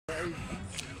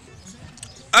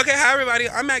Okay, hi everybody.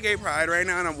 I'm at Gay Pride right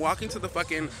now, and I'm walking to the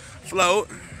fucking float,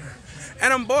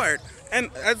 and I'm bored. And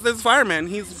as this fireman,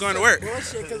 he's going to work.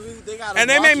 Bullshit, because they got. And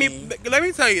they made me. Let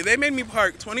me tell you, they made me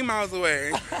park 20 miles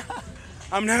away.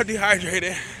 I'm now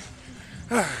dehydrated.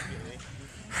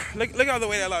 look all the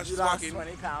way that lost. You She's lost walking.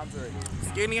 20 pounds already.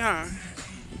 Skinny, huh?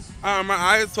 My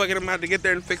eyes fucking. I'm about to get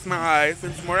there and fix my eyes.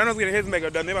 Since Moreno's getting his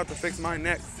makeup done, they're about to fix mine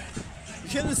next. You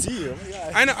can't see you. Oh my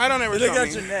God. I know. I don't ever Look show at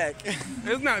me. your neck.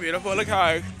 It's not beautiful. Look how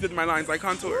I did my lines, like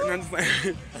contour. And I'm just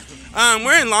like,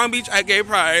 we're in Long Beach at Gay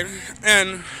Pride,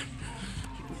 and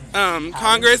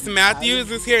Congress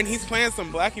Matthews is here, and he's playing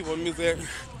some black people music.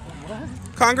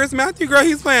 What? Congress Matthew, girl,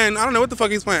 he's playing. I don't know what the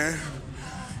fuck he's playing.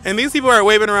 And these people are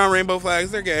waving around rainbow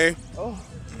flags. They're gay. Oh.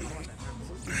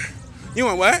 You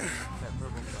want what?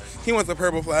 He wants a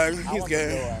purple flag. He's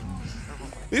gay.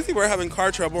 These people are having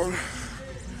car trouble.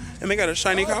 And they got a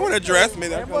shiny car. I want to dress me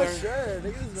that color.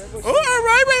 Oh, all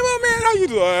right, Rainbow Man. How you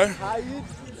doing?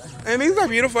 And these are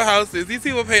beautiful houses. These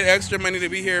people paid extra money to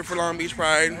be here for Long Beach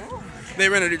Pride. They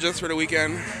rented it just for the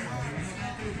weekend.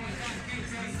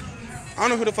 I don't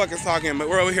know who the fuck is talking, but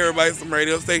we're over here by some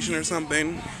radio station or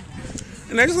something.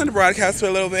 And I just want to broadcast for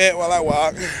a little bit while I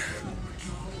walk.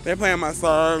 They're playing my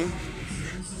song.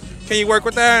 Can you work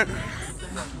with that?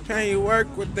 Can you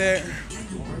work with that?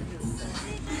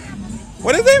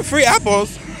 What is it? Free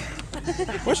apples?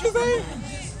 What she say?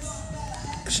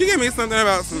 She gave me something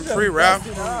about some free rap. She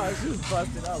was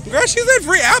busted up. Girl, she said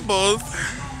free apples.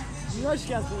 You know she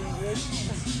can't speak English.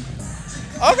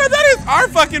 Okay, that is our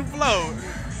fucking float.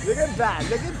 Look at that.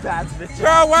 Look at that, bitch.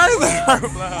 Girl, why is that our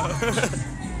float?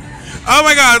 Oh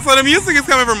my God, so the music is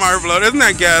coming from our float. Isn't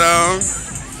that ghetto?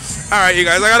 All right, you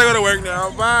guys, I gotta go to work now.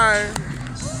 Bye.